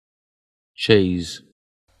cheese,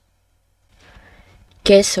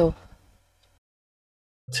 queso,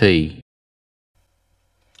 tea,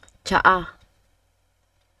 tsaa,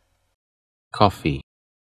 coffee,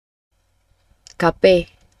 kape,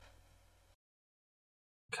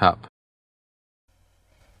 cup,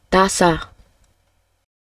 tasa,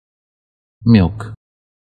 milk,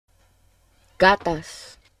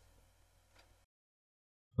 gatas,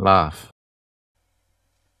 laugh,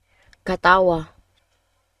 katawa,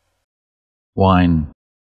 wine,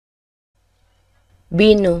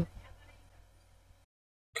 bino,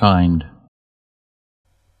 kind,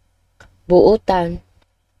 buutan,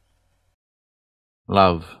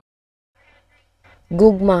 love,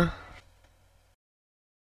 gugma,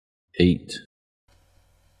 eat,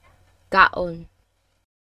 kaon,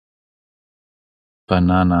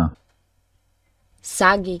 banana,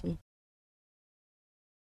 saging,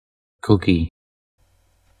 cookie,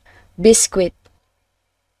 biskwit,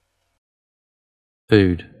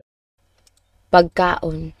 food,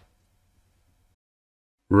 pagkaon,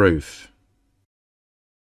 roof,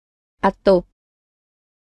 atop,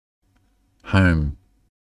 home,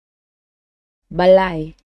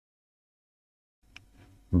 balay,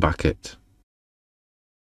 bucket,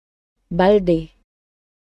 balde,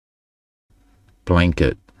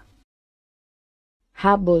 blanket,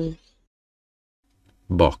 habol,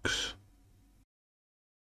 box,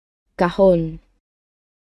 kahon,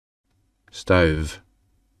 stove,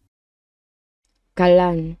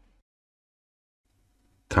 kalan,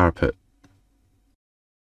 carpet,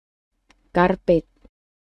 karpet,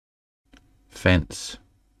 fence,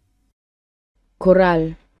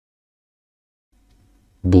 koral,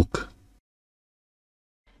 book,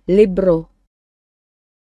 libro,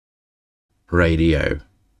 radio,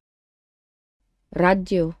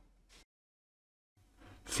 radyo,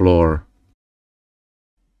 floor,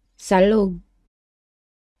 salog,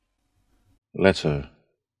 letter,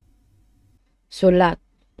 sulat,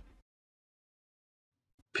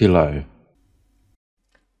 pillow,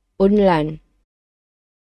 unlan,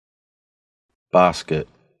 basket,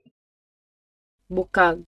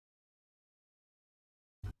 bukag,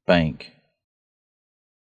 bank,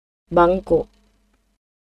 bangko,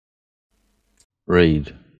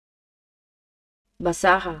 read,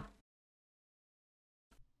 basaha,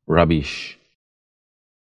 rubbish,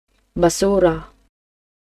 basura,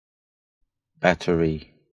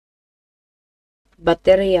 battery,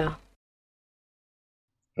 baterya,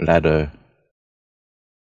 ladder,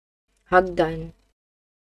 hagdan,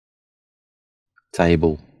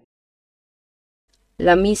 table,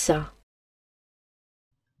 lamisa,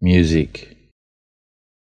 music,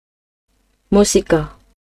 musika,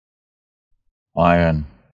 iron,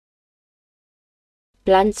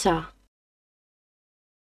 plansa,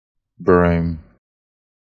 broom,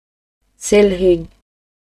 silhig,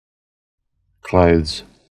 clothes,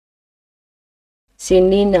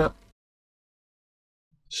 sinina,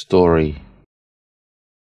 story,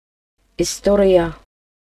 istorya,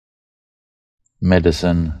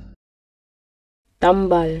 medicine,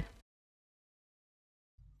 tambal,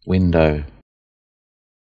 window,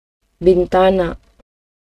 bintana,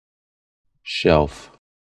 shelf,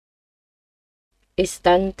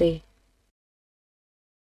 istante,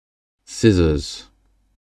 scissors,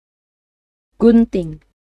 gunting,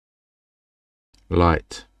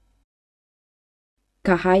 light,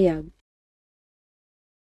 kahayag,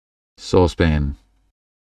 saucepan,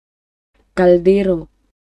 kaldero,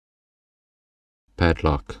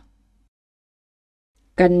 padlock,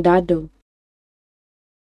 kandado,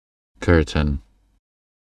 curtain,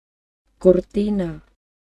 kurtina,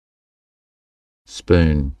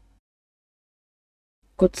 spoon,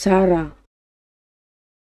 kutsara,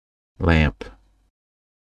 lamp,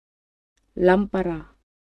 lampara,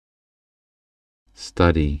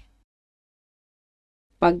 study,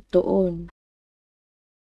 pagtuon,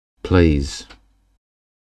 please,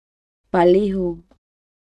 palihog,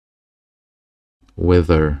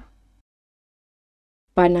 weather,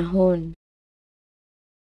 panahon,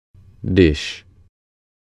 dish,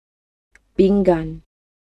 pinggan,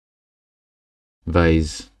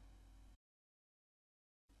 vase,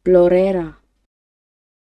 florera,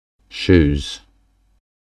 shoes,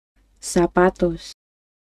 sapatos,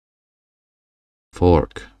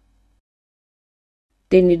 fork,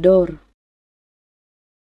 tinidor,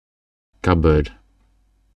 cupboard,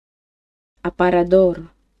 aparador,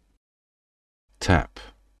 tap,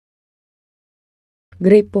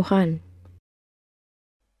 gripuhan,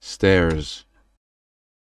 stairs,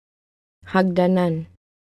 hagdanan,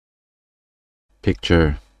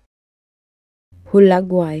 picture,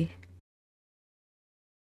 hulagway,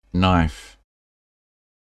 knife,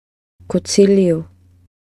 kutsilyo,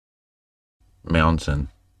 mountain,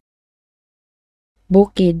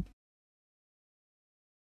 bukid,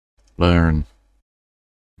 learn,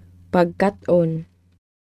 pagkat-on,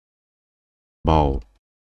 bowl,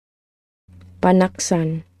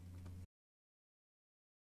 panaksan,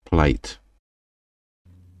 plate,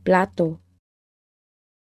 plato,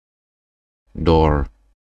 door,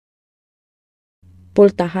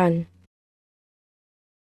 pultahan,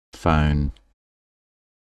 phone,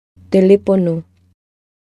 telepono,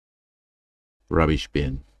 rubbish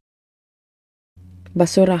bin,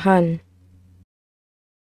 basurahan,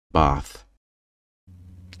 bath,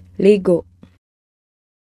 ligo,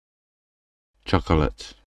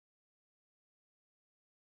 chocolate,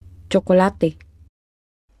 tsokolate,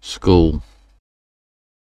 school,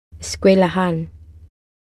 eskwelahan,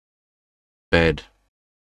 bed,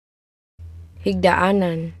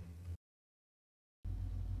 higdaanan,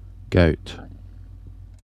 goat,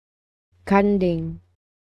 kanding,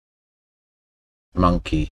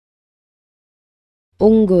 monkey,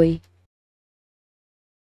 unggoy,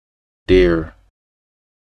 deer,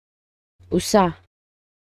 usa,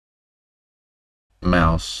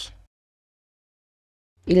 mouse,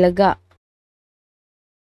 ilaga,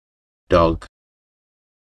 dog,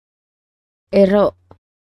 ero,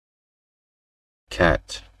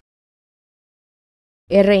 cat,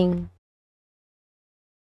 ering,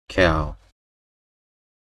 cow,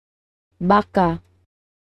 baka,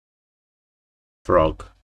 frog,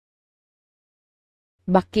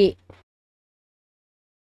 baki,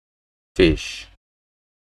 fish,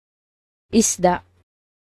 isda,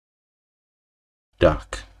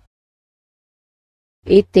 duck,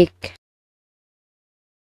 itik,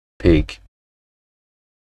 pig,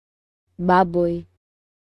 baboy,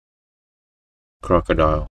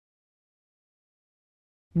 crocodile,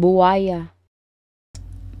 buwaya,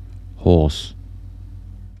 horse,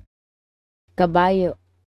 kabayo,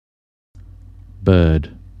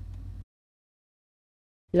 bird,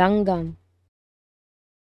 langgam,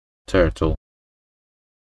 turtle,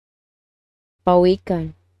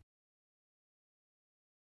 pawikan,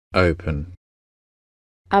 open,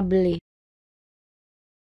 abli,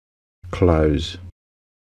 close,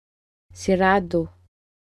 sirado,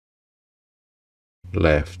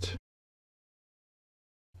 left,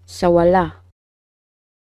 sawala,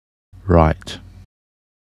 right,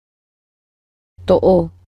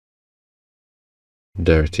 too,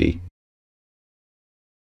 dirty,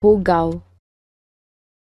 hugaw,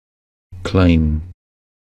 clean,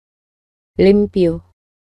 limpyo,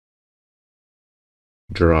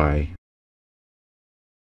 dry,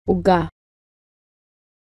 uga,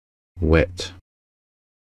 wet,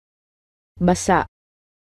 basa,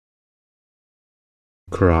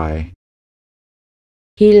 cry,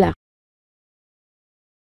 hilak,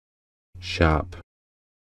 sharp,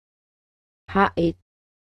 hait,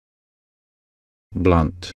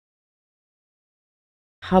 blunt,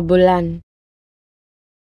 habulan,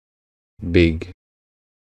 big,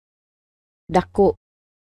 dako,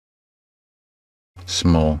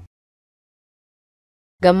 small,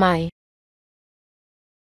 gamay,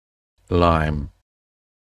 lime,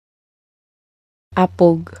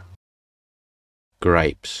 apog,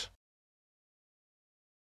 grapes,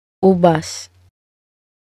 ubas,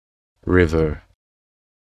 river,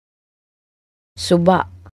 suba,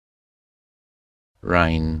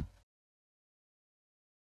 rain,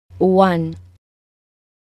 uwan,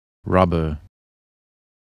 rubber,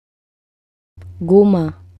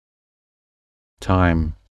 guma,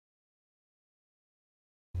 time,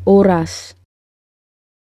 oras,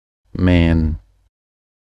 man,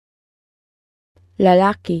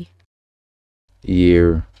 lalaki,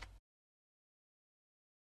 year,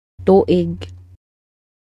 tuig,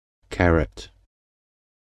 carrot,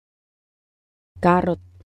 karot,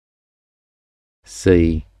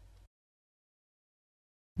 sea,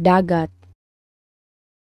 dagat,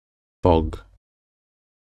 fog,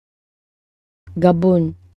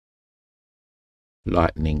 gabon,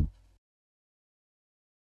 lightning,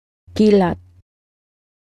 kilat,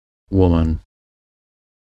 woman,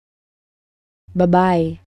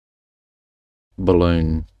 babae,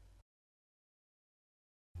 balloon,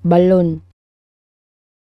 balon,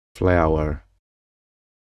 flower,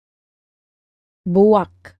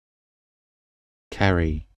 buwak,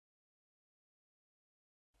 carry,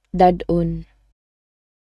 dadon,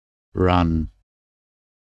 run,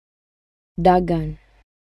 dagan,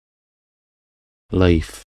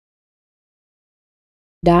 leaf,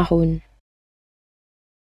 dahon,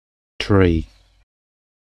 tree,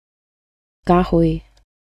 kahoy,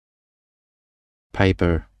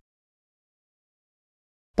 paper,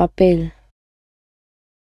 papel,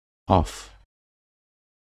 off,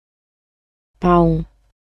 paong,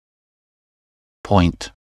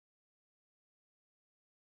 point,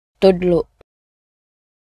 tudlo,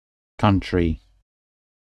 country,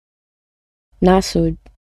 nasod,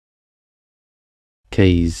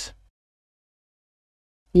 keys,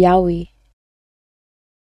 yawi,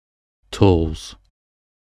 tools,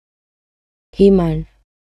 himan,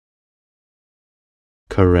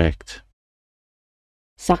 correct,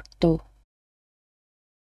 sakto,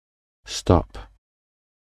 stop,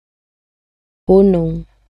 hunong,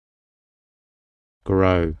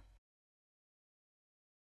 grow,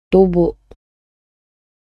 tubo,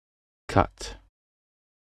 cut,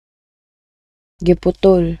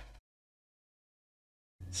 giputol,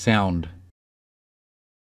 sound,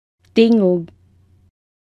 tingog,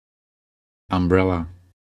 umbrella,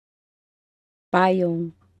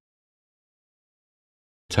 payong,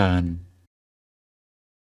 turn,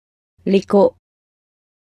 liko,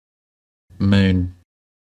 moon,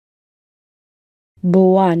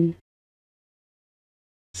 buwan,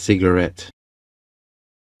 cigarette,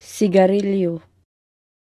 sigarilyo,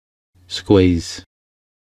 squeeze,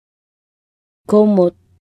 kumot,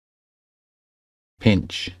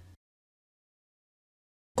 pinch,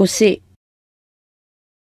 kusi,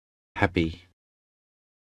 happy,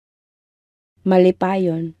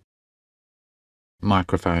 malipayon,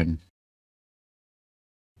 microphone,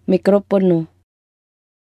 mikropono,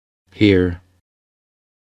 here,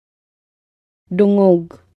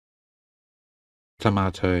 dungog,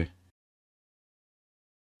 tomato,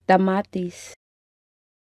 tamatis,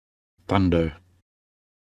 thunder,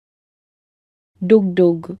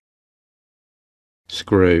 dugdug,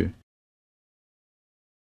 screw,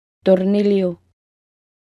 tornilyo,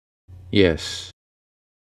 yes,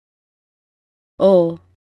 o,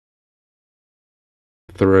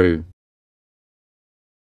 through,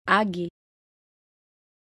 agi,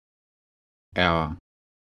 hour,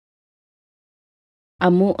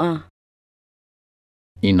 amua,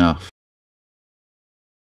 enough,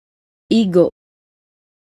 igo,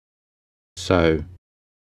 so,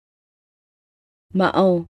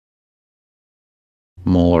 mao,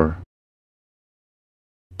 more,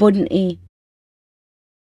 puni,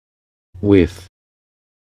 with,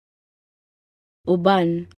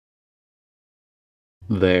 uban,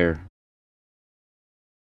 there,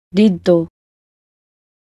 didto,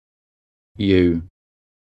 you,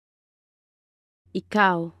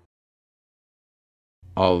 ikaw,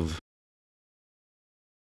 of,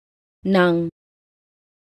 nang,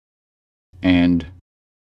 and,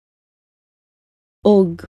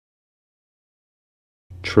 og,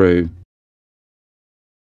 true,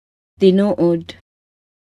 tinuod,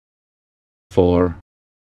 for,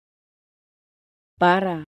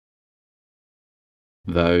 para,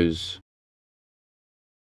 those,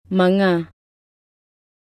 mga,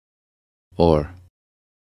 or,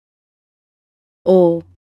 o,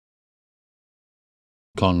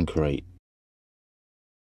 concrete,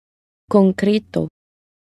 konkrito,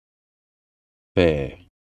 fair,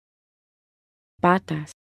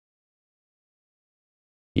 patas,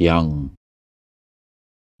 young,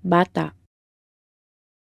 bata,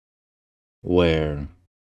 where,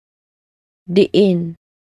 diin,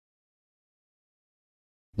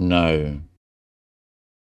 no,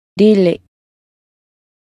 dili,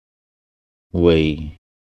 we,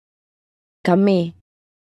 kami,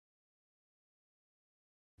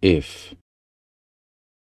 if,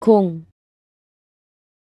 kung,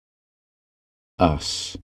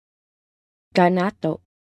 us, kanato,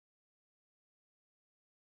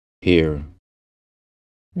 here,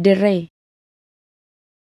 dire,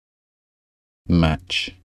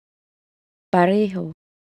 match, pareho,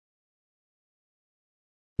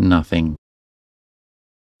 nothing,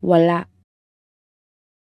 wala,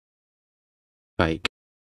 fake,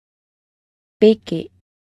 peke,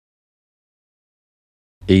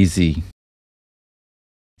 easy,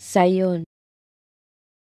 sayon,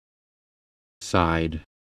 side,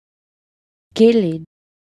 kilid,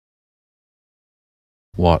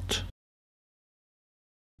 what,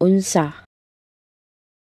 unsa,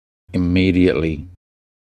 immediately,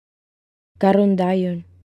 karon dayon,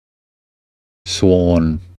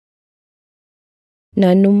 sworn,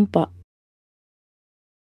 nanumpa,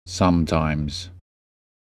 sometimes,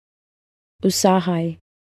 usahay,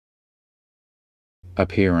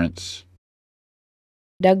 appearance,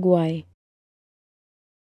 dagway,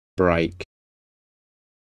 break,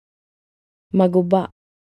 maguba,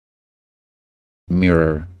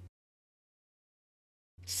 mirror,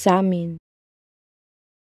 samin,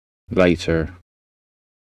 later,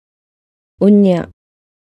 unya,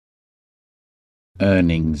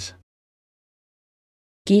 earnings,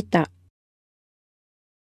 kita,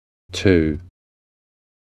 two,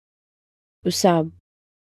 usab,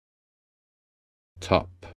 top,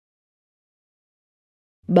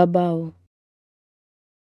 babaw,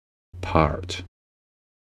 part,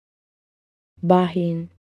 bahin,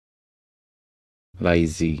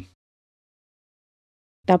 lazy,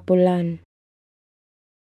 tapulan,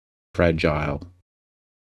 fragile,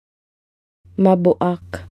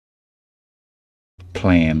 mabuak,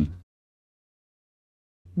 plan,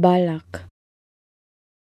 balak,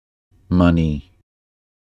 money,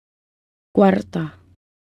 kwarta,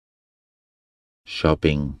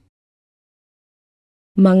 shopping,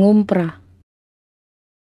 mangumpra,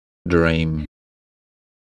 dream,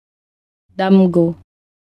 damgo,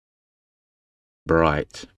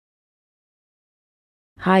 bright,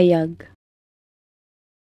 hayag,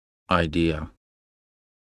 idea,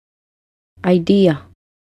 idea,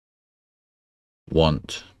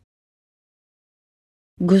 want,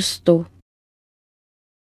 gusto,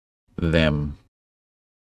 them,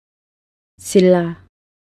 sila,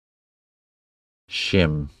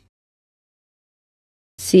 shim,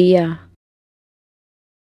 siya,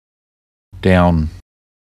 down,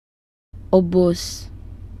 ubos,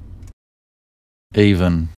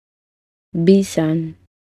 even, bisan,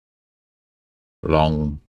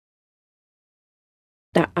 long,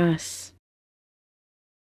 taas,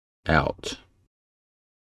 out,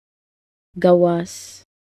 gawas,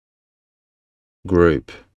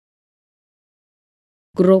 group,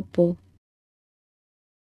 grupo,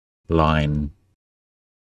 line,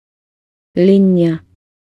 linya,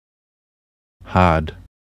 hard,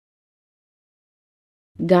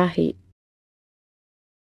 gahi,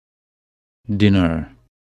 dinner,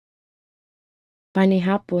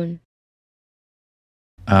 panihapon,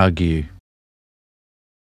 argue,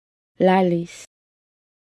 lalis,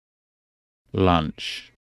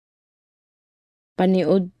 lunch,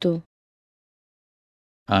 paniudto,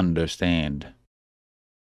 understand,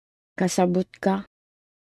 kasabot ka,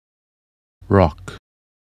 rock,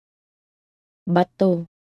 bato,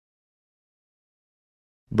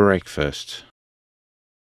 breakfast,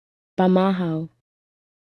 pamahaw,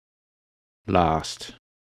 last,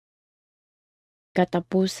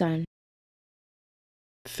 katapusan,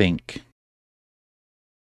 think,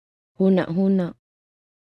 huna-huna,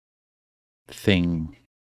 thing,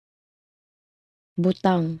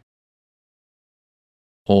 butang,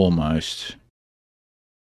 almost,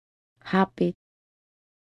 hapit,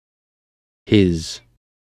 his,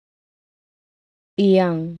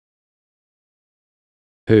 iyang,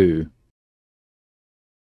 who,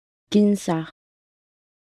 kinsa,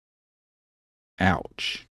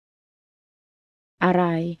 ouch,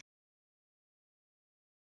 aray,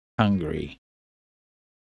 hungry,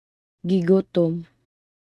 gigutom,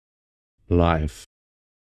 life,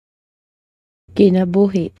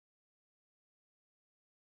 kinabuhi,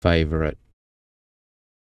 favorite,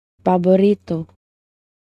 paborito,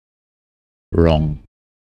 wrong,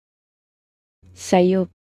 sayop,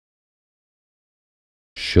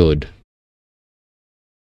 should,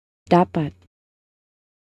 dapat,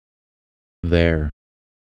 there,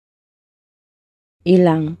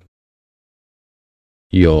 ilang,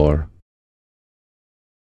 your,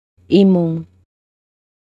 imong,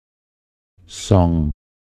 song,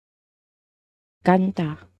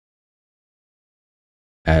 kanta,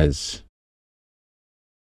 as,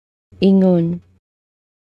 ingon,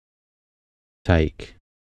 take,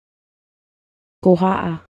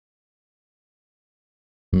 kuhaa,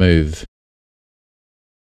 move,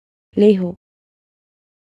 liho,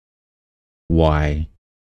 why,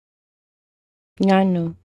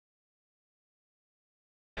 ngano,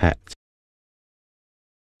 hat,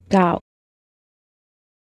 kao,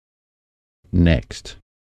 next,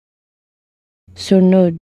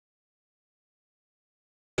 sunod,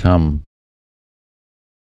 come,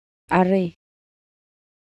 are,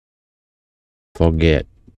 forget,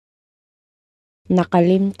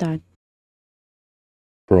 nakalimtan,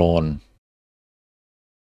 prawn,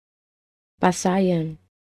 pasayan,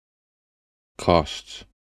 cost,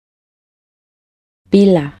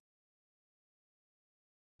 pila,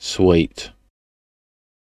 sweet,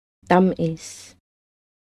 tamis,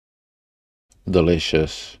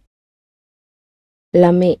 delicious,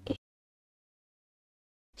 lami,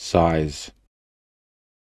 size,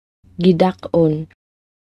 gidakon,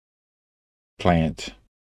 plant,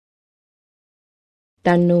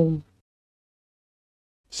 tanom,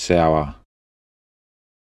 sour,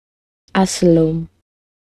 aslom,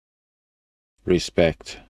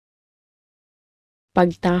 respect,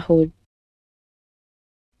 pagtahod,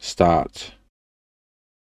 start,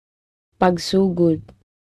 pagsugod,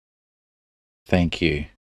 thank you,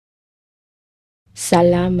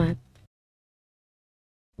 salamat,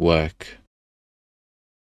 work,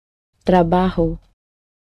 trabaho,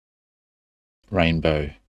 rainbow,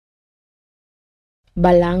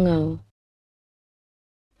 balangaw,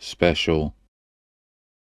 special,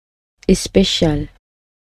 espesyal,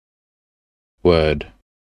 word,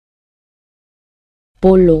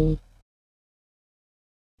 pulong,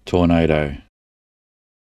 tornado,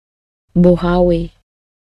 buhawi,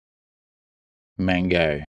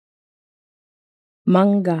 mango,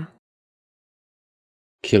 mangga,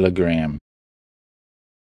 kilogram,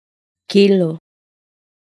 kilo,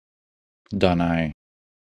 dunno,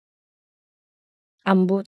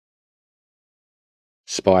 ambot,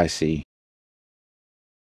 spicy,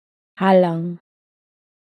 halang,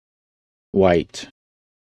 weight,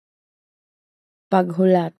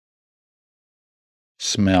 paghulat,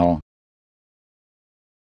 smell,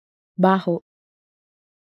 baho,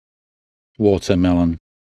 watermelon,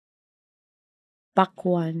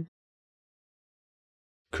 pakwan,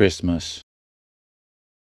 Christmas,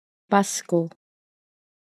 Pasko,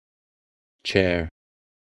 chair,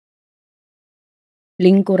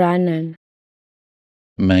 lingkuranan,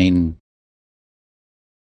 mean,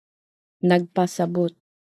 nagpasabot,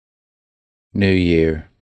 New Year,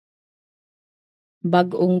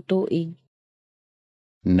 bagong tuig,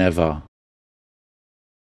 never,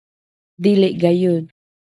 dili gayud,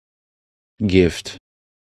 gift,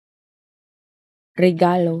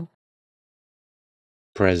 regalo,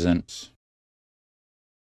 presents,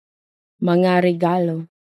 mga regalo,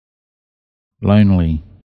 lonely,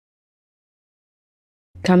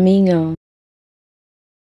 kamingaw,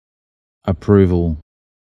 approval,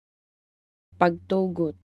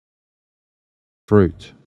 pagtugot,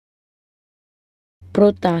 fruit,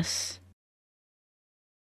 prutas,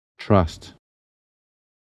 trust,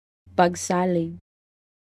 pagsalig,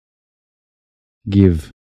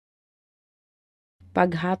 give,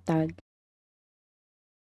 paghatag,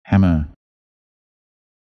 hammer,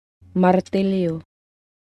 martilyo,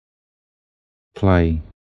 play,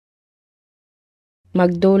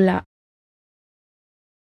 magdula,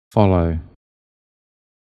 follow,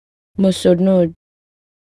 musunod,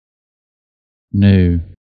 new,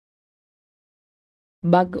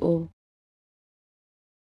 bago,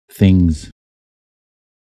 things,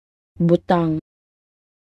 butang,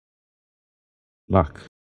 luck,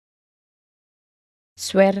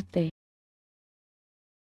 swerte,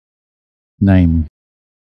 name,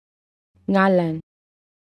 ngalan,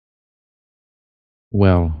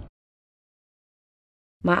 well,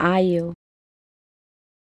 maayo,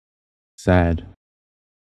 sad,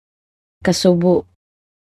 kasubo,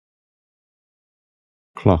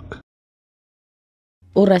 clock,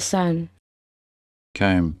 orasan,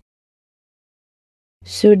 comb,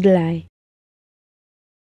 sudlay,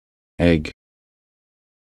 egg,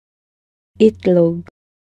 itlog,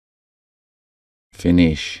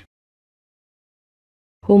 finish,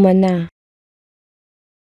 humana,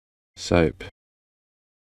 soap,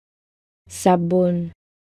 sabon,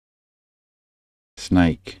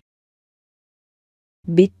 snake,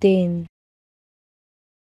 bitin,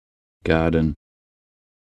 garden,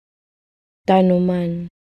 tanuman,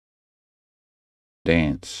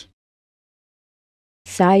 dance,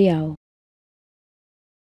 sayaw,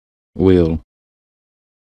 wheel,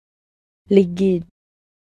 ligid,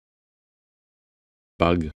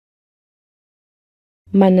 bug,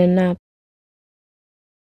 mananap,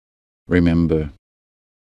 remember,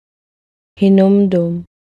 hinumdum,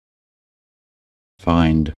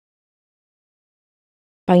 find,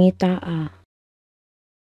 pangitaa,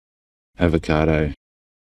 avocado,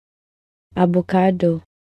 abokado,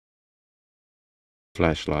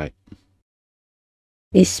 flashlight,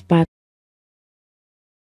 ispat,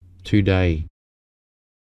 today,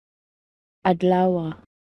 adlawa,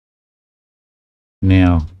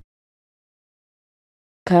 now,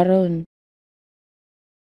 karon,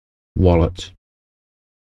 wallet,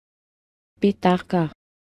 pitaka,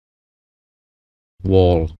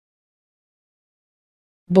 wall,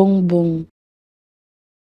 bongbong,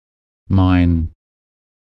 mine,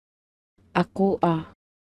 akua,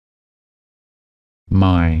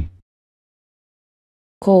 my,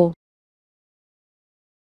 ko,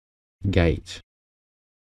 gate,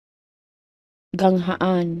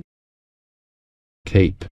 ganghaan,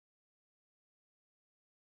 keep,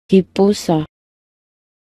 hipusa,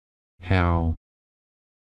 how,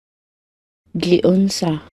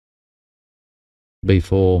 giunsa,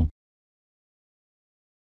 before,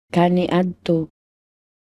 kaniadto,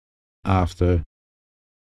 after,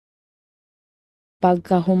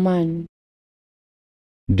 pagkahuman,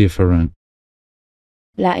 different,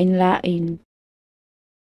 lain-lain,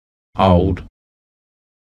 old,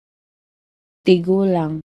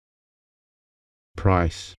 tigulang,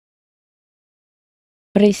 price,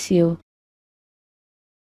 presyo,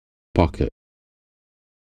 pocket.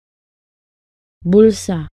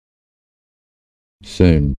 bulsa,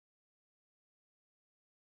 soon,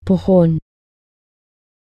 pohon,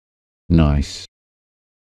 nice,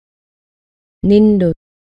 nindot,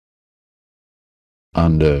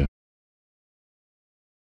 under,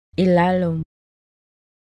 ilalom,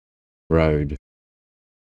 road,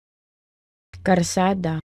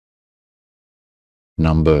 karsada,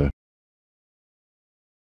 number,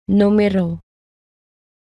 numero,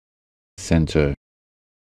 center,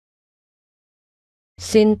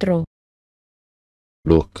 sentro,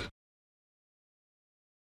 look,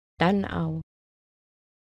 tanaw,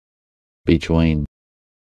 between,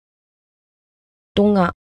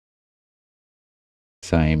 tunga,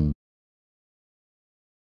 same,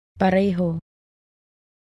 pareho,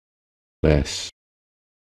 less,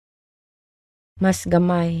 mas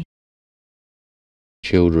gamay,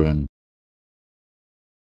 children,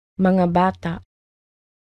 mga bata,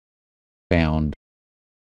 found,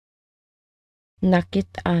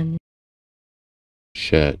 nakitaan,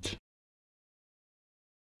 shirt,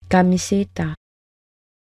 kamiseta,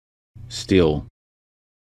 still,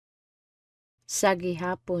 sa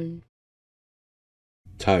gihapon,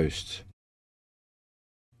 toast,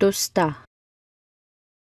 tusta,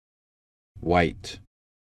 wait,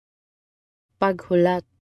 paghulat,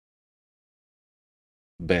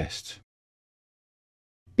 best,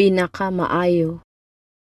 pinakamaayo,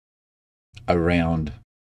 around,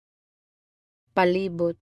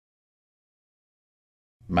 palibot,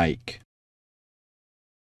 make,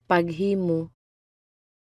 paghimo,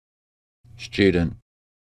 student,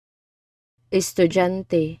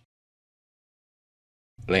 estudyante,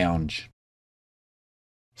 lounge,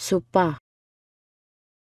 supa,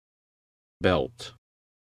 belt,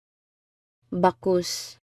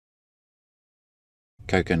 bakus,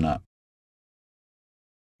 coconut,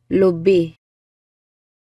 lubi,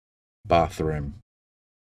 bathroom,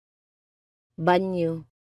 banyo,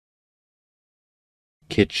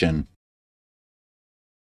 kitchen,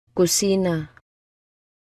 kusina,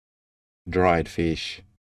 dried fish,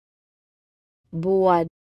 buwad,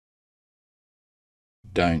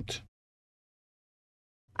 don't,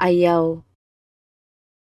 ayaw,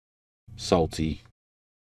 salty,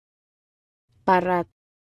 parat,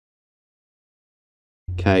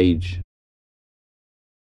 cage,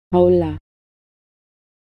 haula,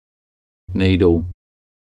 needle,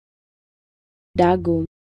 dagom,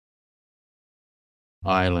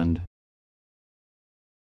 island,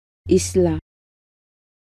 isla,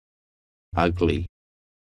 ugly,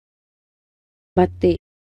 bati,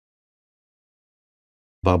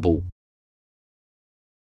 bubble,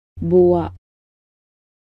 buwa,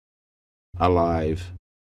 alive,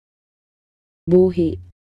 buhi,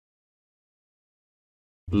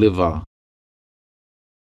 liver,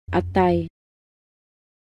 atay,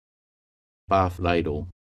 bath ladle,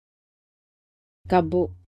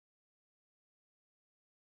 kabo,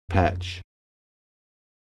 patch,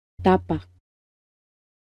 tapak,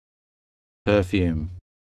 perfume,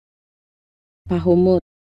 pahumot,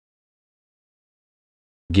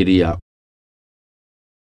 giddy up,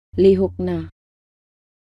 lihok na,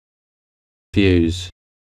 fuse,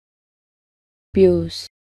 fuse,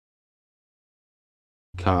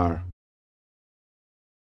 car,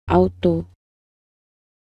 auto,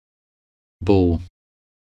 bull,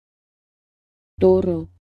 toro,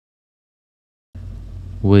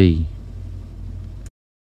 we,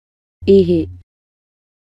 ihi,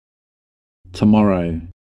 tomorrow,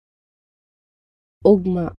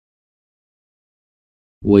 ugma,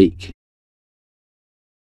 week,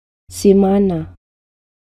 simana,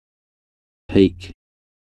 peak,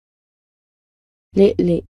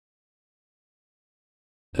 lili,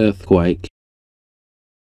 earthquake,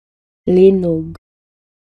 linog,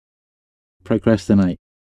 procrastinate,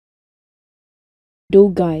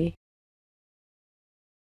 dugay,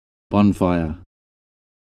 bonfire,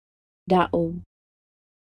 daog,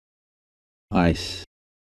 ice,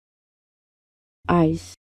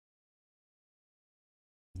 ice,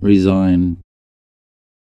 resign,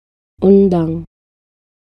 undang,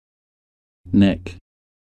 neck,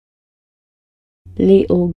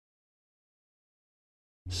 liog,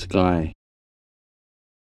 sky,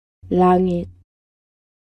 langit,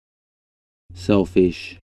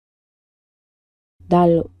 selfish,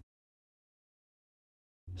 dalo,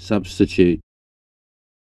 substitute,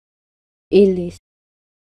 ilis,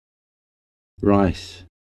 rice,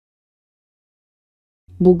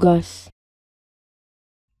 bugas,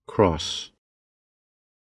 cross,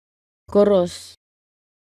 koros,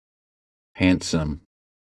 handsome,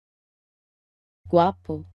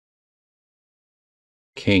 guwapo,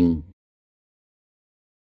 king,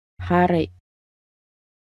 hari,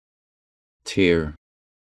 tear,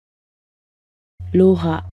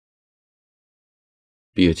 luha,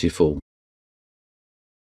 beautiful,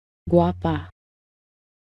 guwapa,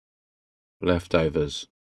 leftovers,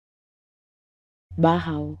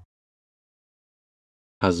 bahaw,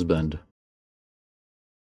 husband,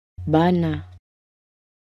 bana,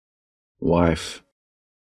 wife,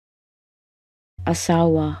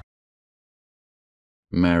 asawa,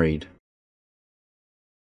 married,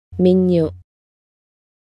 minyo,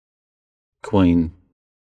 queen,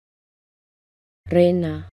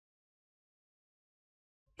 rena,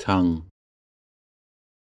 tongue,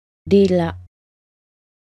 dila,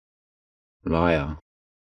 liar,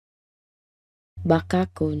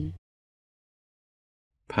 bakakon,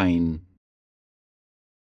 pain,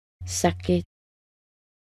 sakit,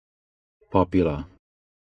 popular,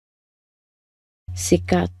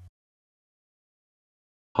 sikat,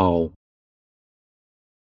 whole,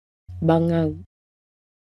 bangag,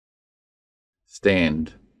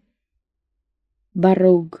 stand,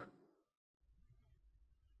 barog,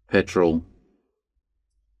 petrol,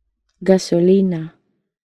 gasolina,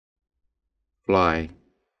 fly,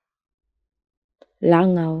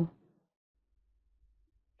 langaw,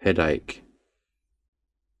 headache,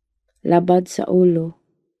 labad sa ulo,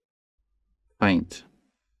 faint,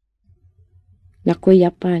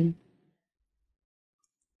 nakuyapan,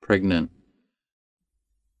 pregnant,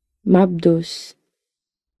 mabdos,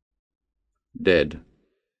 dead,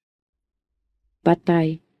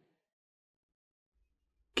 patay,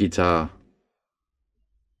 guitar,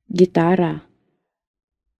 gitara,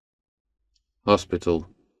 hospital,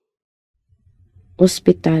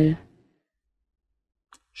 ospital,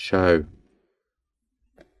 show,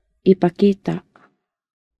 ipakita,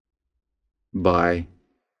 buy,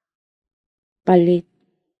 palit,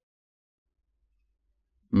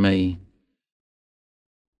 me,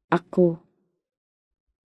 ako,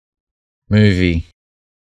 movie,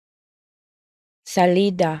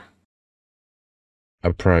 salida,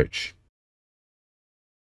 approach,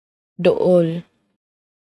 dool,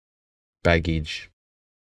 baggage,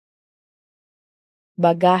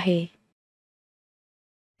 bagahe,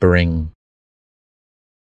 bring,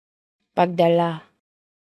 pagdala,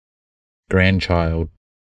 grandchild,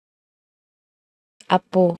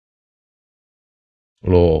 apo,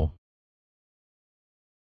 law,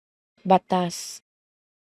 batas,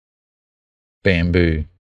 bamboo,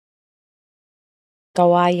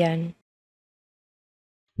 kawayan,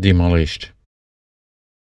 demolished,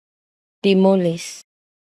 demolis,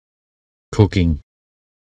 cooking,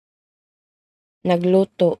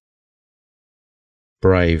 nagluto,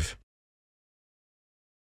 brave,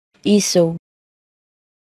 isog,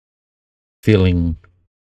 filling,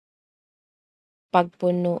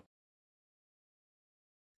 pagpuno,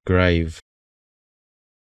 grave,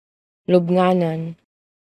 lubnganan,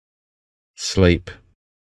 sleep,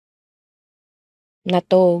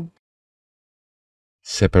 natog,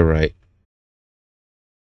 separate,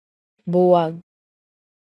 buwag,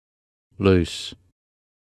 loose,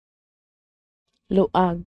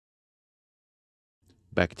 luag,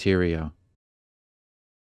 bacteria,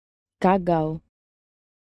 kagaw,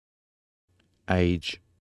 age,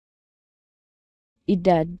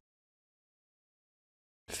 edad,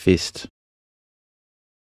 fist,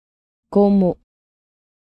 kumo,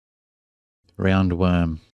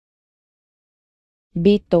 roundworm,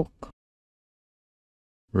 bitok,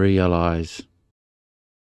 realize,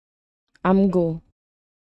 amgo,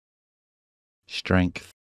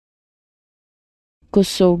 strength,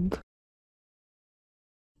 kusog,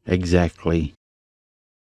 exactly,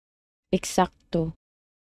 eksakto,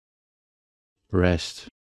 rest,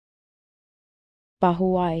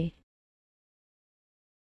 pahuway,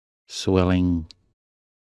 swelling,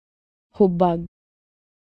 hubag,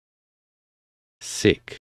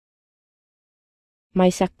 sick, may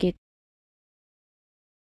sakit,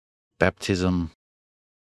 baptism,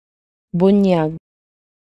 bunyag,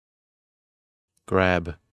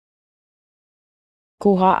 grab,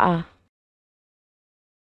 kuhaa,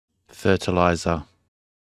 fertilizer,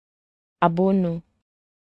 abono,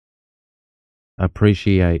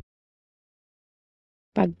 appreciate,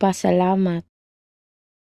 pagpasalamat,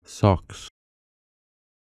 socks,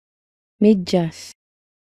 medyas,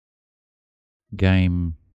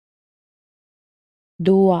 game,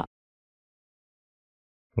 duwa,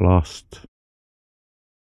 lost,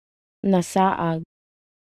 nasaag,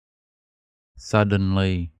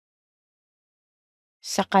 suddenly,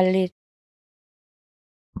 sakalit,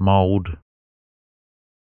 mold,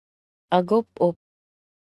 agop-op,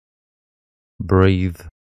 breathe,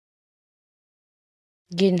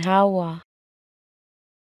 ginhawa,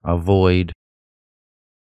 avoid,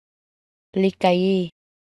 likayi,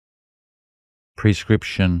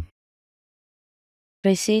 prescription,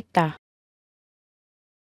 resita,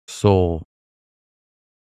 saw,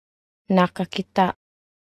 nakakita,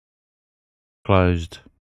 closed,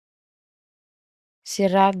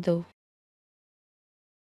 sirado,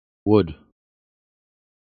 wood,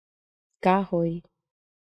 kahoy,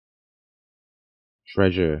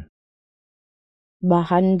 treasure,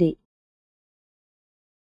 bahandi,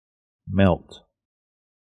 melt,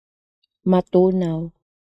 matunaw,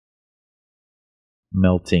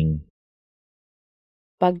 melting,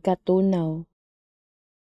 pagkatunaw,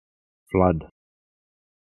 flood,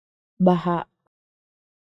 baha,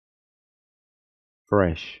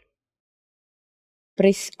 fresh,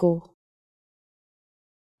 presko,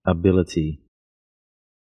 ability,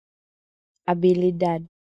 abilidad,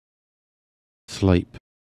 sleep,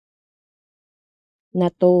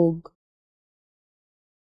 natog,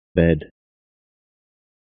 bed,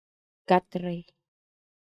 katre,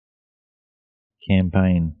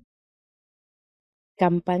 campaign,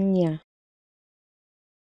 kampanya,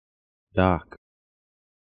 dark,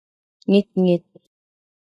 ngit-ngit,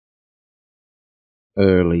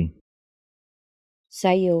 early,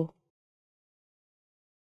 sayo,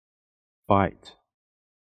 fight,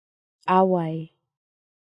 away,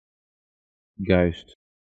 ghost,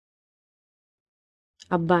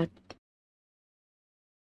 abat,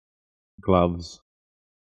 gloves,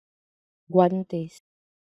 guantes,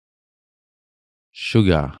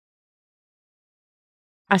 sugar,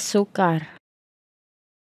 asukar,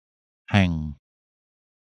 hang,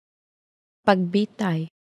 pagbitay,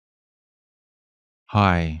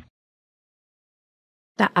 high,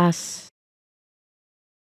 taas,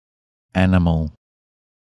 animal,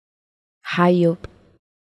 hayop,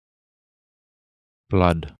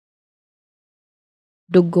 blood,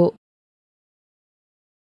 dugo,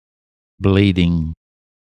 bleeding,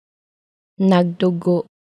 nagdugo,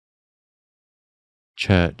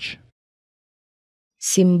 church,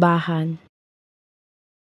 simbahan,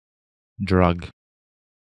 drug,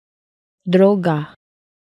 droga,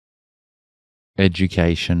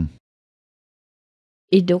 education,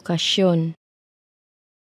 edukasyon,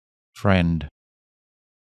 friend,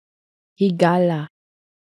 higala,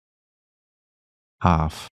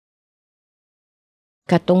 half,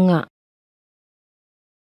 katunga,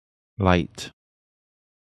 late,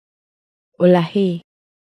 ulahi,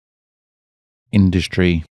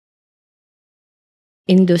 industry,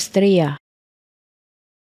 industriya,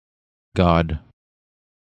 God,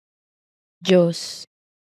 Diyos,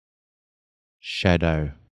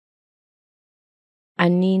 shadow,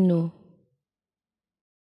 anino,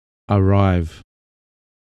 arrive,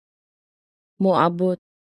 moabot,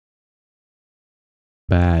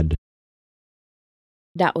 bad,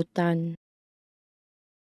 dautan,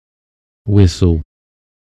 whistle,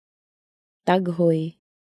 taghoy,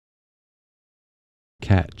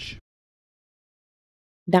 catch,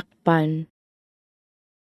 dakpan,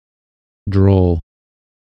 draw,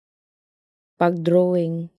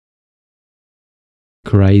 pagdrawing,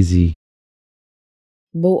 crazy,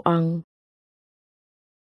 buang,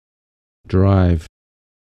 drive,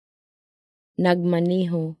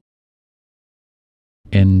 nagmaniho,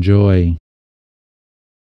 enjoy,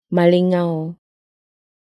 malingaw,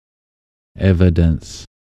 evidence,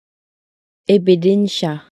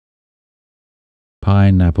 ebidensya,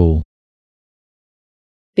 pineapple,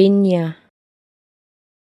 pinya,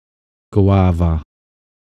 guava,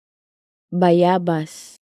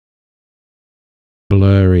 bayabas,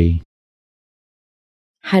 blurry,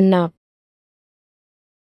 hanap,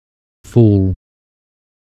 full,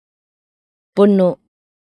 puno,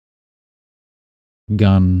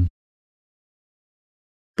 gun,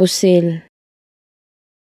 pusil,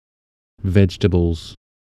 vegetables,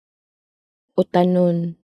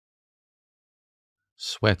 utanon,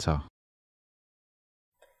 sweater,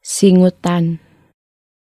 singutan,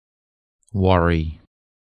 worry,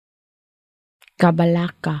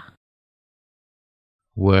 kabalaka,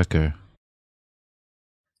 worker,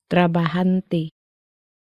 trabahante,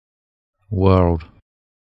 world,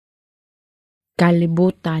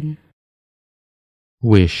 kalibutan,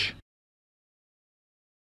 wish,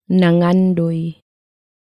 nangandoy,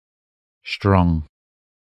 strong,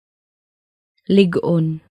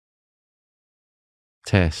 ligon,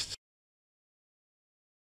 test,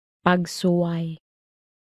 pagsuway,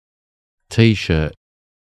 t-shirt,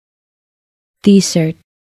 t-shirt,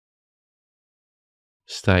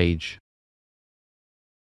 stage,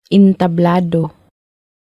 intablado,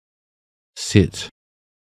 sit,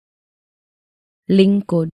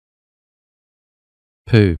 lingkod,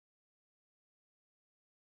 poo,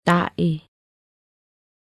 tae,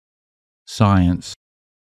 science,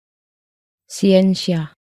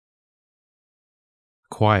 siyensya,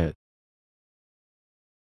 quiet,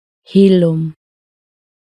 hilom,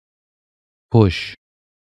 push,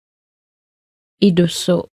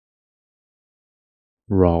 iduso,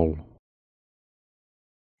 roll,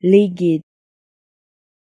 ligid,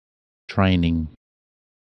 training,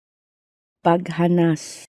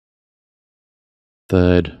 paghanas,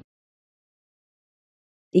 third,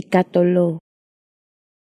 ikatulo,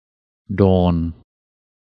 dawn,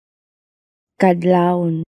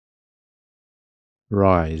 kadlawon,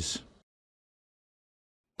 rise,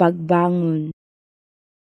 pagbangon,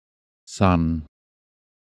 sun,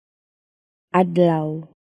 adlaw,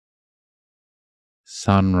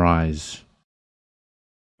 sunrise,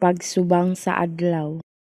 pagsubang sa adlaw,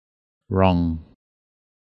 wrong,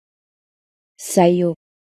 sayop,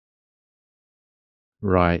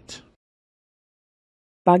 right,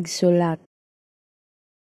 pagsulat,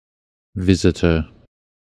 visitor,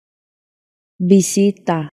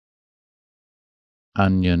 bisita,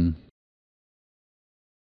 onion,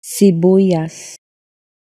 sibuyas,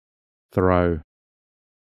 throw,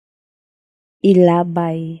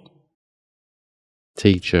 ilabay,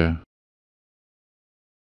 teacher,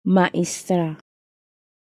 maestra,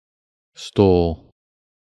 store,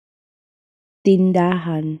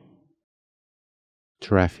 tindahan,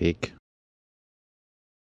 traffic,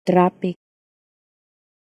 traffic,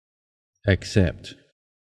 accept,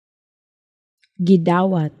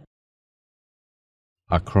 gidawat,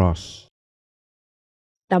 across,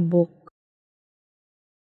 tabok,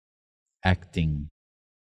 acting,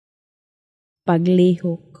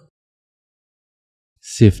 paglihok,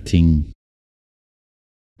 sifting,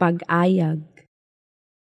 pag-ayag,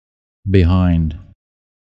 behind,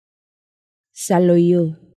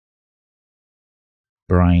 saluyo,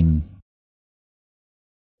 brain,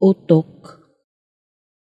 utok,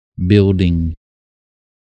 building,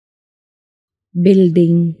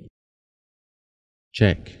 building,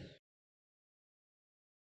 check,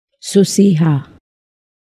 susiha,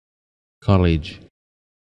 college,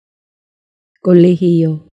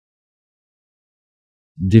 kolehiyo,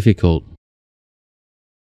 difficult,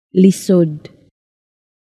 lisod,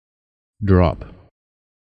 drop,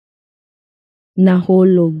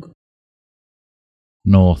 nahulog,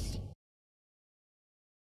 north,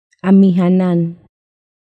 amihanan,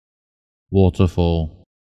 waterfall,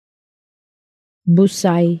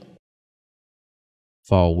 busay,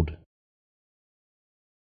 fold,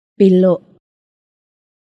 pilo,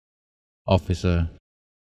 officer,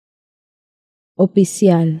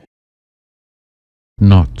 opisyal,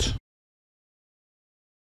 not,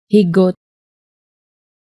 higot,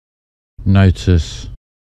 notice,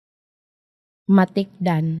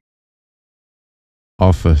 matikdan,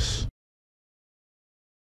 office,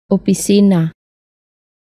 opisina,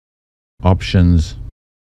 options,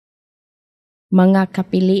 mga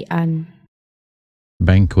kapilian,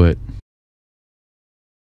 banquet,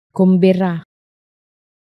 kumbira,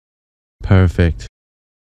 perfect,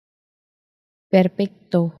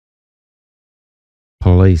 perpekto,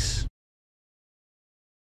 police,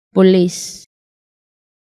 pulis,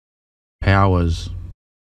 powers,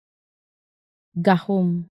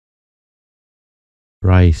 gahom,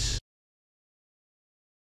 race,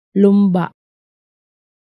 lumba,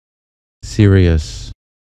 serious,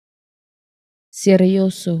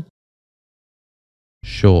 seryoso,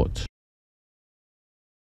 short,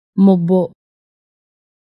 mubo,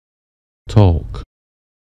 talk,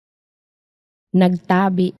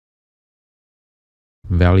 nagtabi,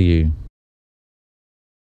 value,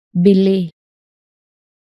 bili,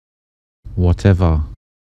 whatever,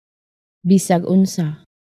 bisag unsa,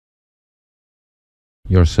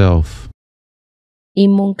 yourself,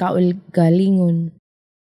 imong kaulgalingon,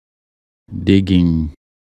 digging,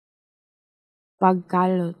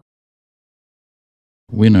 pagkalot,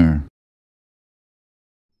 winner,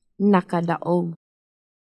 nakadaog,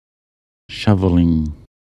 shoveling,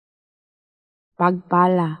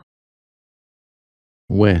 pagpala,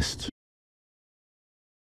 west,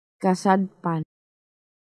 kasadpan,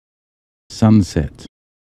 sunset,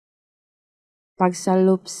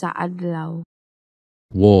 pagsalup sa adlaw,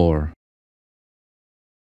 war,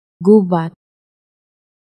 gubat,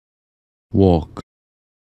 walk,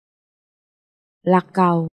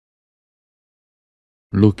 lakaw,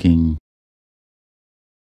 looking,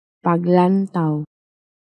 paglantaw,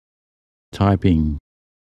 typing,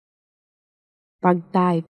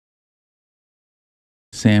 pagtype,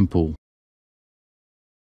 sample,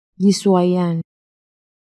 giswayan,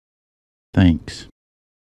 thanks,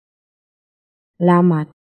 lamat,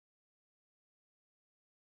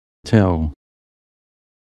 tell,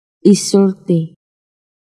 isulti,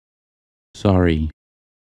 sorry,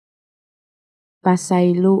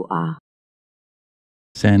 pasaylua,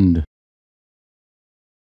 send,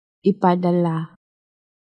 Ipadala.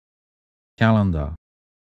 Calendar.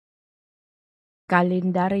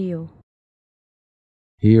 Kalendaryo.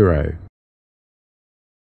 Hero.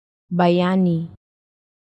 Bayani.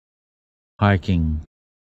 Hiking.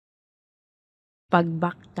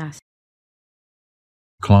 Pagbaktas.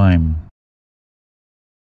 Climb.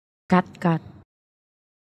 Katkat.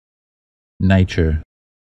 Nature.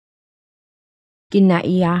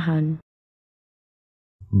 Kinaiyahan.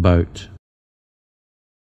 Boat.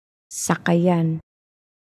 Sakayan.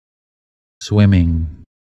 Swimming.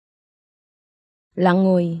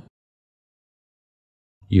 Langoy.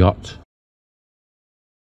 Yacht.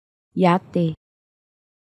 Yate.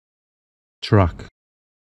 Truck.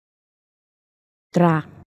 Truck.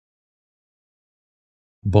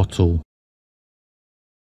 Bottle.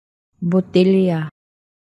 Botelya.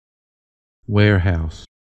 Warehouse.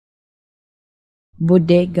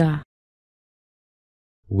 Bodega.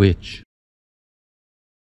 Witch.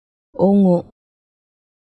 Ungo.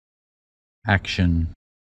 Action.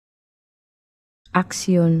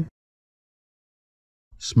 Aksyon.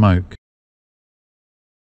 Smoke.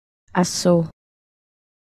 Aso.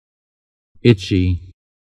 Itchy.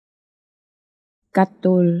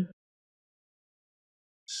 Katul.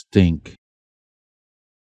 Stink.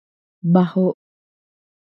 Baho.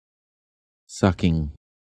 Sucking.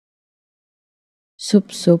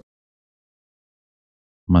 Sup-sup.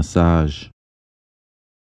 Massage.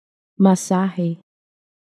 Masahe.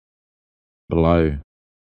 Blow.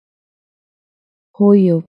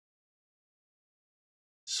 Huyop.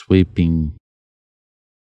 Sweeping.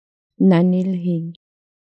 Nanilhig.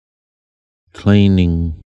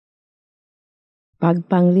 Cleaning.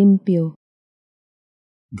 Pagpanglimpyo.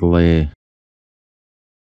 Glare.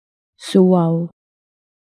 Suwaw.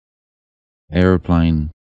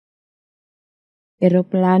 Aeroplane.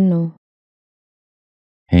 Eroplano.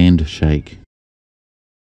 Handshake.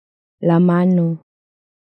 Lamano.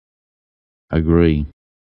 Agree.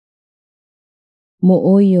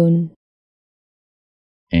 Muuyon.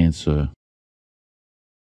 Answer.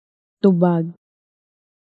 Tubag.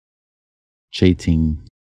 Cheating.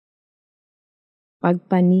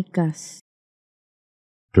 Pagpanikas.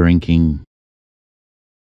 Drinking.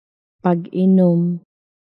 Pag-inom.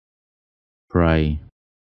 Pray.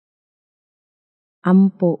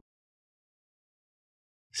 Ampo.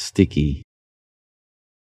 Sticky.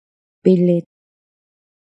 Pilit.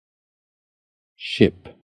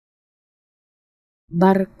 Ship.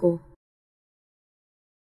 Barko.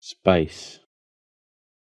 Space.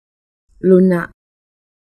 Luna.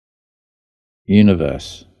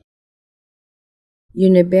 Universe.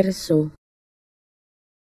 Universo.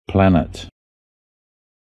 Planet.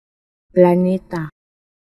 Planeta.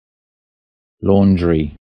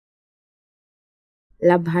 Laundry.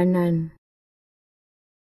 Labhanan.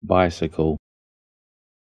 Bicycle.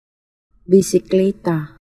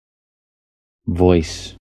 Bisikleta.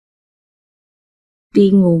 Voice.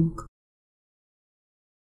 Tingog.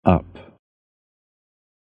 Up.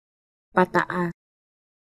 Pataas.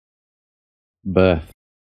 Birth.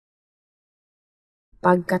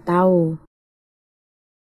 Pagkatao.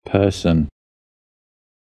 Person.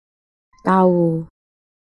 Tao.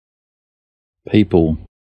 People.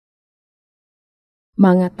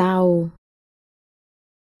 Mga tao.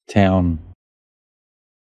 Town.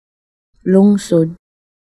 Lungsod.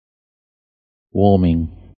 Warming.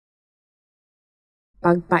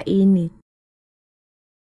 Pagpainit.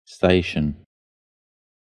 Station.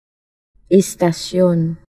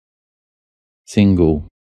 Istasyon. Single.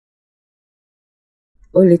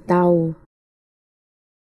 Ulitaw.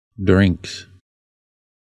 Drinks.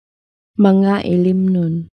 Mga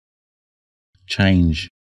ilimnon. Change.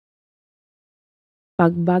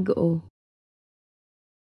 Pagbago.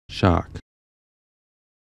 Shark.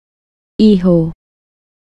 Iho.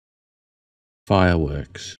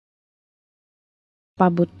 Fireworks.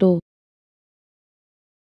 Pabuto.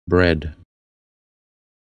 Bread.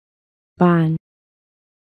 Pan.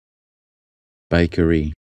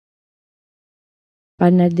 Bakery.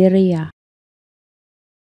 Panaderia.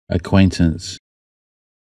 Acquaintance.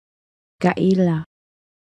 Kaila.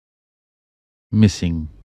 Missing.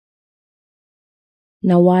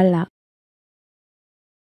 Nawala.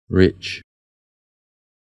 Rich.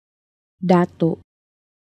 Dato.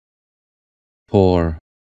 Poor.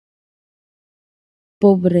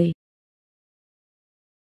 Pobre.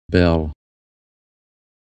 Bell.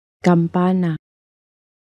 Kampana.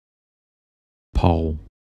 Pole.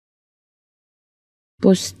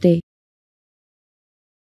 Poste.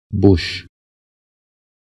 Bush.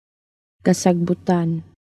 Kasagbutan.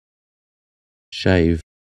 Shave.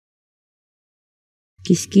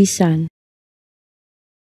 Kiskisan.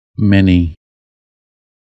 Many.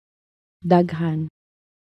 daghan,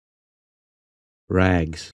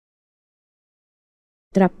 rags,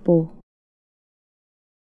 trapo,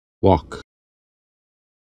 wok,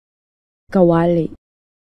 kawali,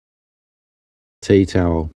 tea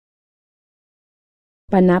towel,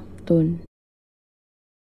 panapton,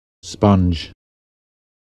 sponge,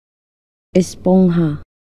 espongha,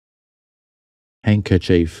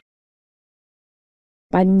 handkerchief,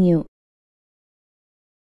 panyo,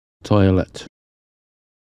 toilet,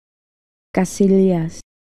 casillas,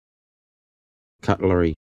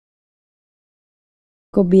 cutlery,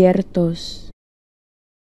 cubiertos,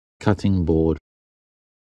 cutting board,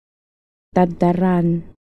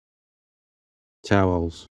 tadtaran,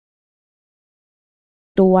 towels,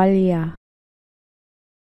 tuwalya,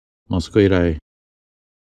 mosquito,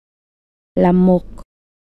 lamok,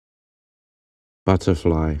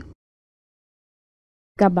 butterfly,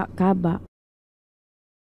 kaba-kaba,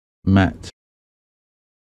 mat,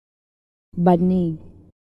 banig,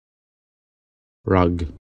 rug,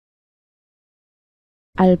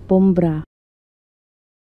 alpombra,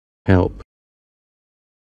 help,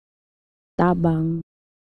 tabang,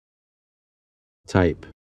 tape,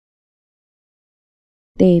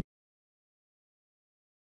 tape,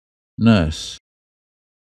 nurse,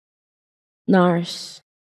 nurse,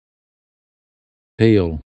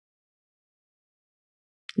 peel,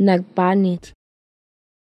 nagpanit,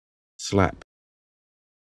 slap,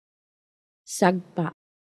 sagpa,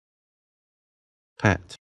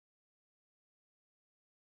 pat,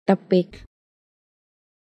 tapik,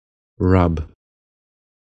 rub,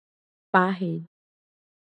 pahid,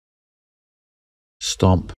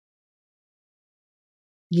 stomp,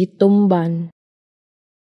 gitumban,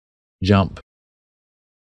 jump,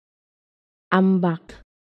 ambak,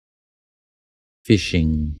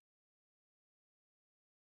 fishing,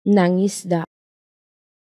 nangisda,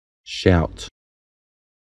 shout,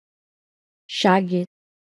 syagit,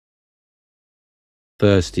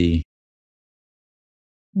 thirsty,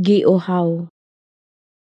 giuhaw,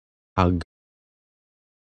 hug,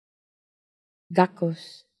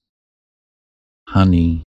 gakos,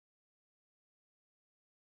 honey,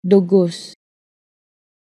 dugos,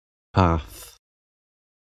 path,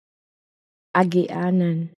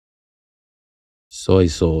 agianan, soy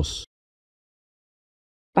sauce,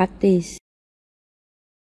 patis,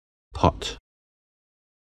 pot,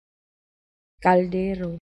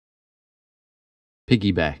 kaldero,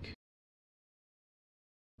 piggyback,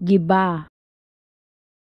 giba,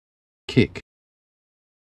 kick,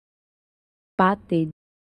 patid,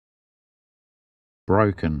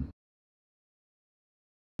 broken,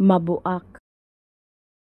 mabuak,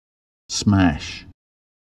 smash,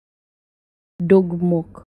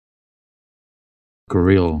 dugmok,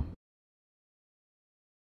 grill,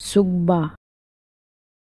 sugba,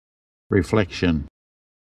 reflection,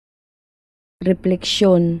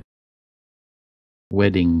 refleksyon,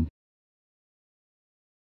 wedding,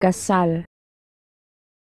 kasal,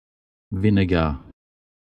 vinegar,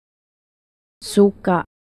 suka,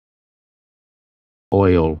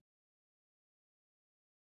 oil,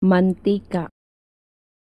 mantika,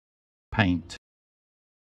 paint,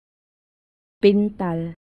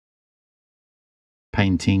 pintal,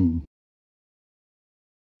 painting,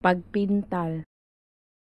 pagpintal,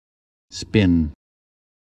 spin,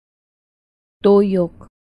 tuyok,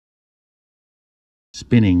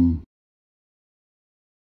 spinning,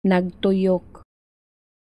 nagtuyok,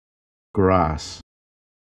 grass,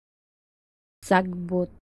 sagbot,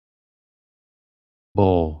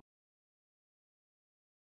 ball,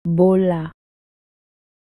 bola,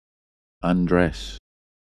 undress,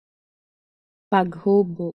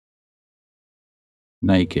 paghubo,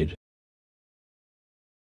 naked,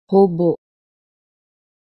 hubo,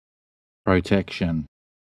 protection,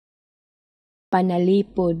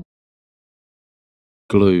 panalipod,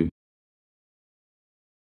 glue,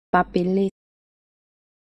 papilit,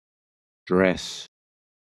 dress,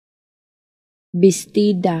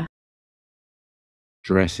 bestida,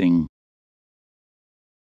 dressing,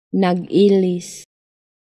 nagilis,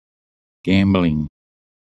 gambling,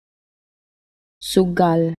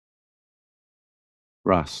 sugal,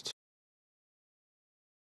 rust,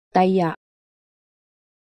 taya,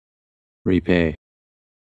 repair,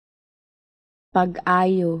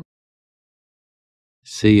 pag-ayo,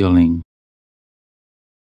 ceiling,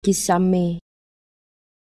 kisame,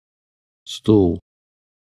 stool,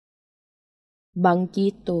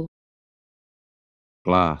 bangkito,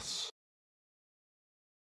 glass,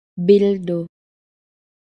 bildo,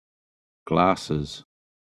 glasses,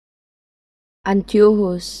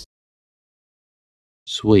 antyuhos,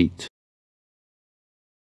 sweet,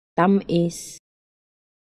 tamis,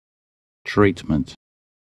 treatment,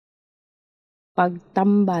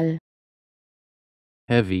 pagtambal,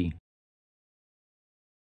 heavy,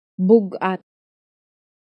 bugat,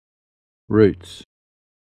 roots,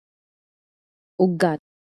 ugat,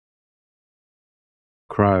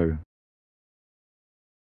 crow,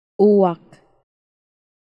 uwak,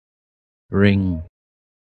 ring,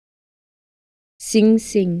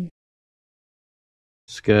 singsing,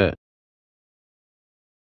 skirt,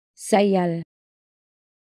 sayal,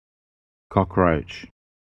 cockroach,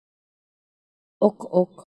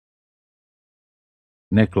 ok-ok,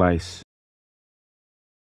 necklace,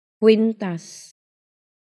 kwintas,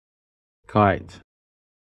 kite,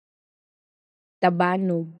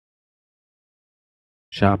 tabanog,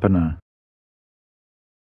 sharpener,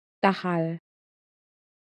 tahal,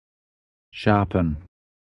 sharpen,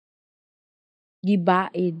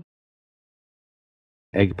 gibaid,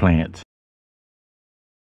 eggplant,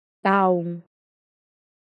 taong,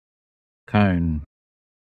 cone,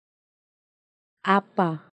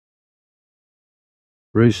 apa,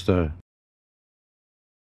 rooster,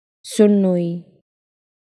 sunoy,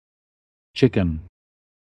 chicken,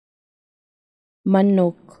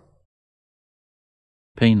 manok,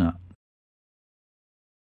 peanut,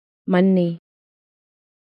 mani,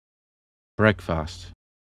 breakfast,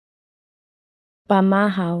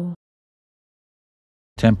 pamahaw,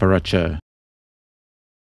 temperature,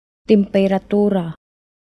 temperatura,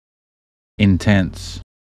 intense,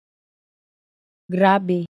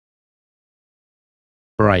 grabe,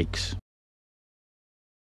 brakes,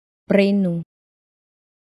 preno,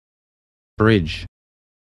 bridge,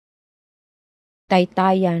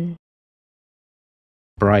 taytayan,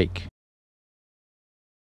 brake,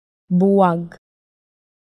 buwag,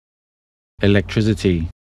 electricity,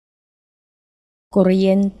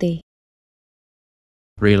 kuryente,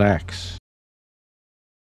 relax,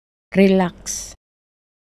 relax,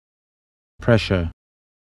 pressure,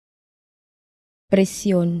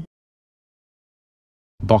 presyon,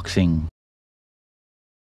 boxing,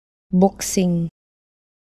 boxing,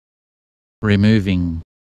 removing,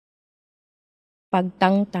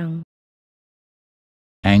 pagtangtang,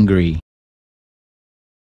 angry,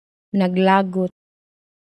 naglagot,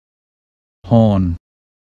 horn,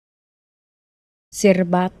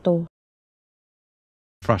 serbato,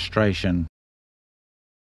 frustration,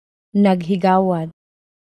 naghigawad,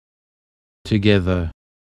 together,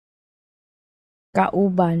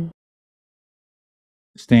 kauban,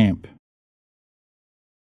 stamp,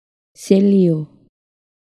 selyo,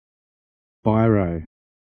 biro,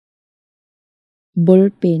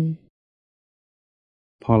 ballpen,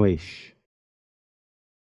 polish,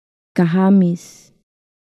 kahamis,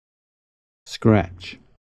 scratch,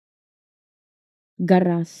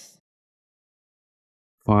 garas,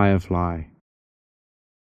 firefly,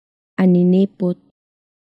 aninipot,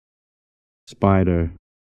 spider,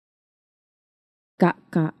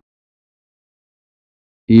 kaka,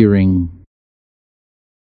 earring,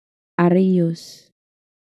 ariyos,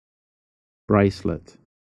 bracelet,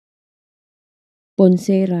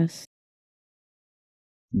 ponceras,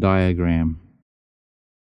 diagram,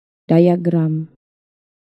 diagram,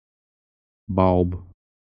 bulb,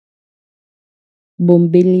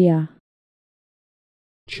 bombilya,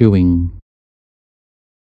 chewing,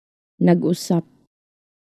 nag-usap,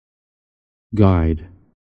 guide,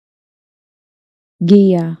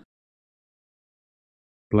 giya,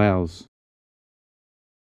 blouse,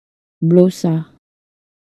 blusa,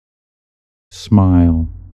 smile,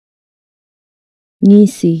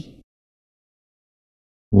 ngisi,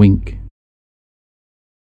 wink,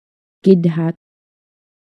 kidhat,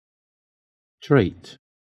 treat,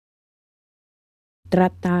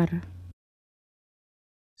 tratar,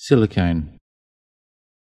 silicone,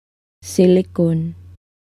 silikon,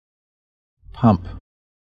 pump,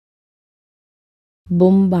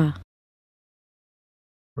 bomba,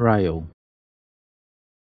 rail,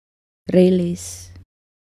 release,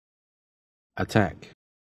 attack,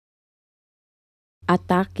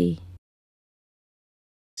 atake,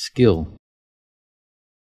 skill,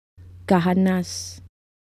 kahanas,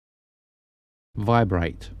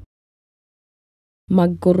 vibrate,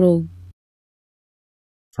 magkurog,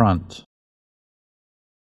 front,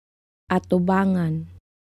 atubangan,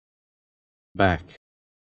 back,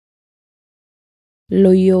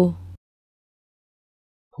 loyo,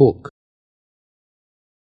 hook,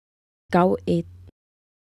 kawit,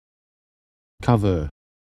 cover,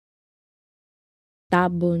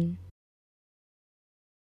 tabon,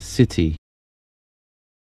 city,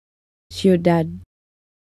 siyudad,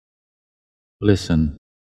 listen,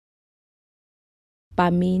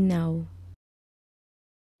 paminaw,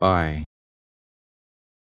 buy,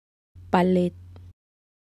 palit,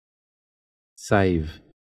 save,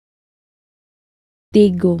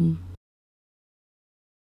 tigom,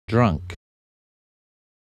 Drunk.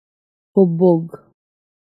 hubog,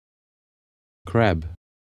 Crab.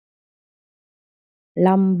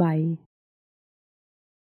 lambay,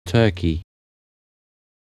 Turkey.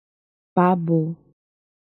 pabo,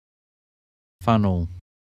 Funnel.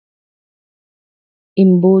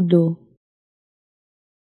 imbudo,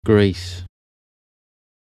 Grease.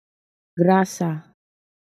 grasa,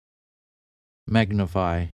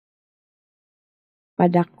 Magnify.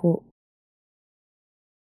 padako,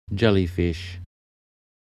 Jellyfish.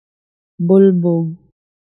 bulbog,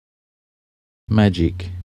 Magic.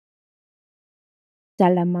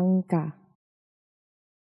 salamangka,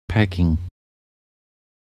 Packing.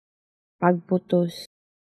 pagputos,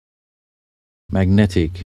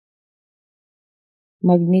 Magnetic.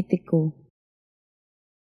 magnetiko,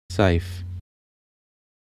 Safe.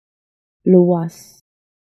 luwas,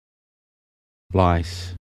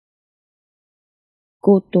 Lice.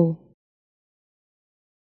 kuto,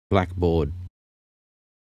 Blackboard.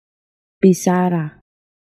 pisara,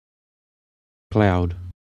 Cloud.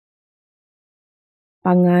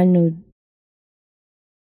 panganod,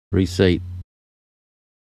 Receipt.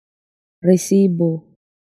 resibo,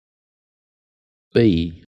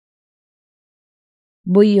 Bee.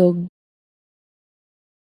 buyog,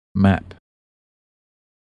 Map.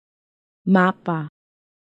 mapa,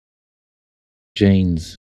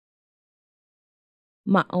 Jeans.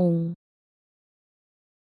 maong,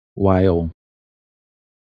 Whale.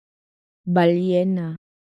 balyena,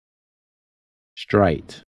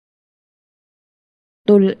 Straight.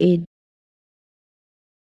 tulid,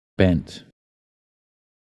 Bent.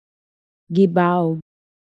 gibawg,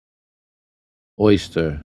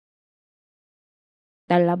 Oyster.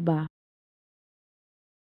 talaba,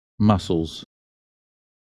 Mussels.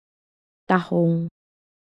 tahong,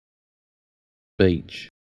 Beach.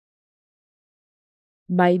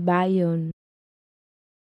 baybayon,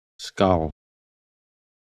 Skull.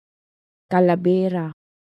 kalabera,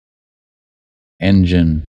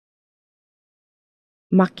 Engine.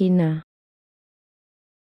 makina,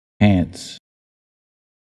 Ants.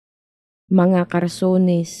 mga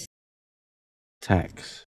karsones,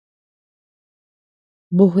 Tax.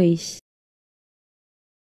 buhis,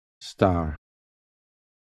 Star.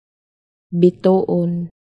 bitoon,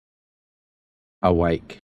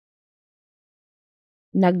 Awake.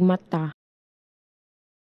 nagmata,